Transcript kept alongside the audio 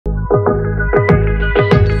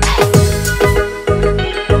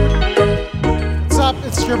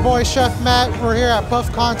your boy Chef Matt. We're here at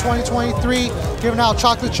PuffCon 2023, giving out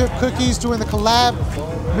chocolate chip cookies, doing the collab,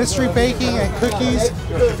 mystery baking and cookies.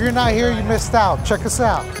 If you're not here, you missed out. Check us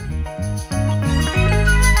out.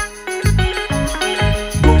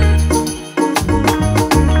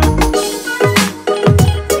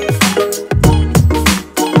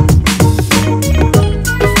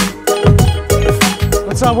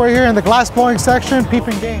 What's up? We're here in the glass blowing section,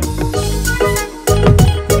 peeping game.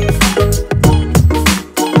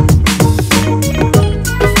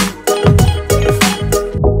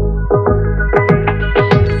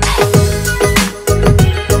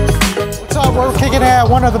 We're kicking it at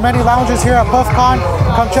one of the many lounges here at PuffCon.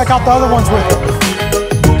 Come check out the other ones with us.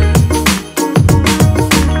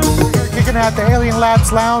 We're kicking it at the Alien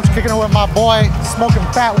Labs Lounge, kicking it with my boy, Smoking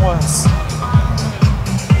Fat Ones.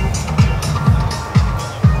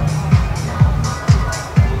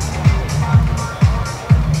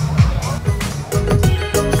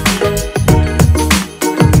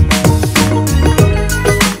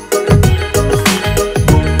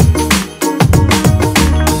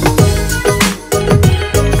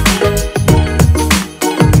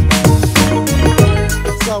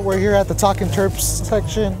 We're here at the Talking Terps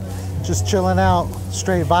section, just chilling out,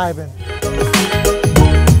 straight vibing.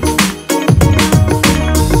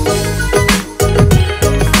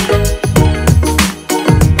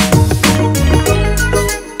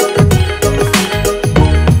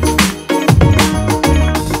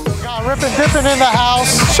 Got Rippin' Dippin' in the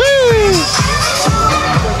house. Sheesh!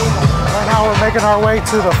 Right now we're making our way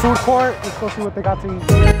to the food court. Let's go see what they got to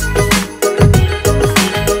eat.